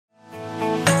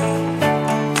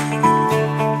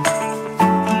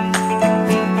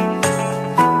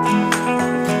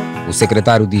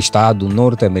secretário de Estado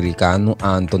norte-americano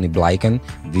Antony Blinken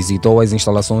visitou as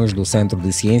instalações do Centro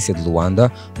de Ciência de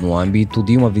Luanda no âmbito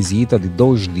de uma visita de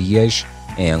 2 dias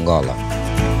em Angola.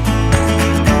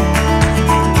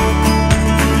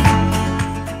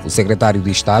 O secretário de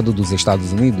Estado dos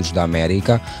Estados Unidos da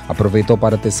América aproveitou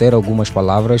para tecer algumas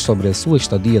palavras sobre a sua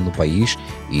estadia no país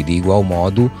e, de igual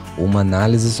modo, uma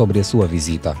análise sobre a sua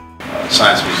visita.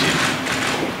 Science Museum.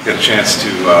 Get a chance to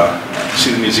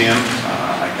see the museum.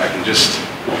 I can just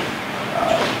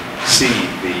see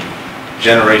the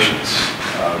generations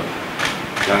of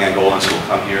young Angolans who will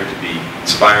come here to be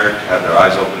inspired, have their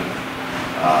eyes open,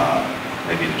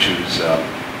 maybe to choose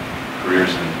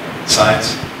careers in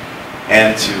science,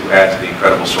 and to add to the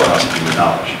incredible storehouse of human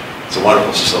knowledge. It's a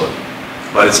wonderful facility.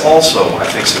 But it's also, I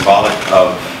think, symbolic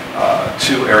of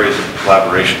 2 areas of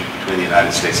collaboration between the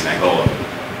United States and Angola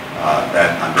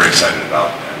that I'm very excited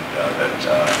about and that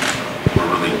we're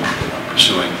really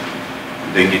pursuing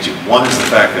and digging into. One is the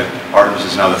fact that Artemis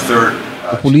is now the third.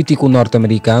 O político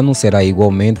norte-americano será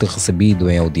igualmente recebido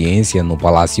em audiência no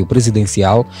Palácio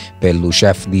Presidencial pelo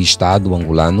chefe de Estado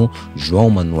angolano João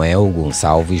Manuel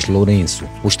Gonçalves Lourenço.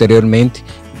 Posteriormente,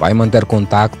 vai manter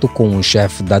contato com o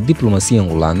chefe da diplomacia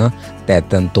angolana,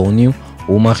 Tete Antônio,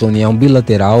 uma reunião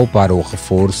bilateral para o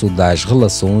reforço das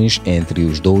relações entre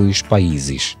os 2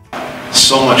 países.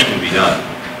 So much can be done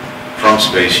from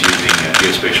space using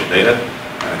geospatial data,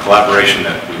 and the collaboration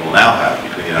that we will now have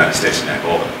between the United States and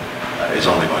Angola is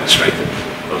only going to strengthen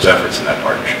those efforts in that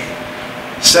partnership.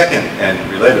 Second, and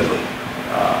relatedly,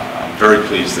 I'm very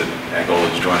pleased that Angola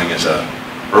is joining as an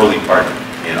early partner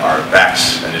in our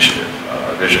VAX initiative,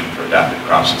 our Vision for Adapted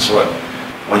Crops and Soil.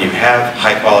 When you have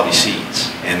high-quality seeds,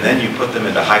 and then you put them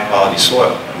into high-quality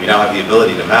soil, and we now have the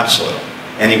ability to map soil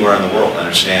anywhere in the world,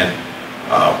 understand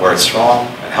where it's strong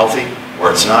and healthy,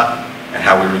 where it's not, and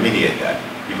how we remediate that.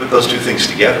 You put those 2 things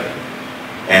together,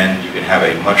 and you can have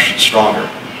a much stronger,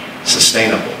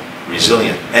 sustainable,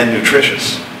 resilient and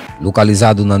nutritious.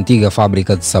 Localizado na antiga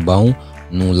fábrica de sabão,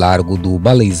 no Largo do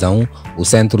Baleizão, o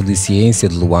Centro de Ciência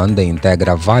de Luanda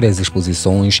integra várias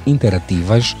exposições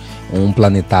interativas, um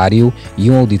planetário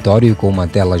e um auditório com uma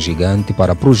tela gigante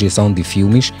para projeção de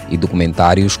filmes e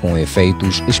documentários com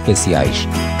efeitos especiais.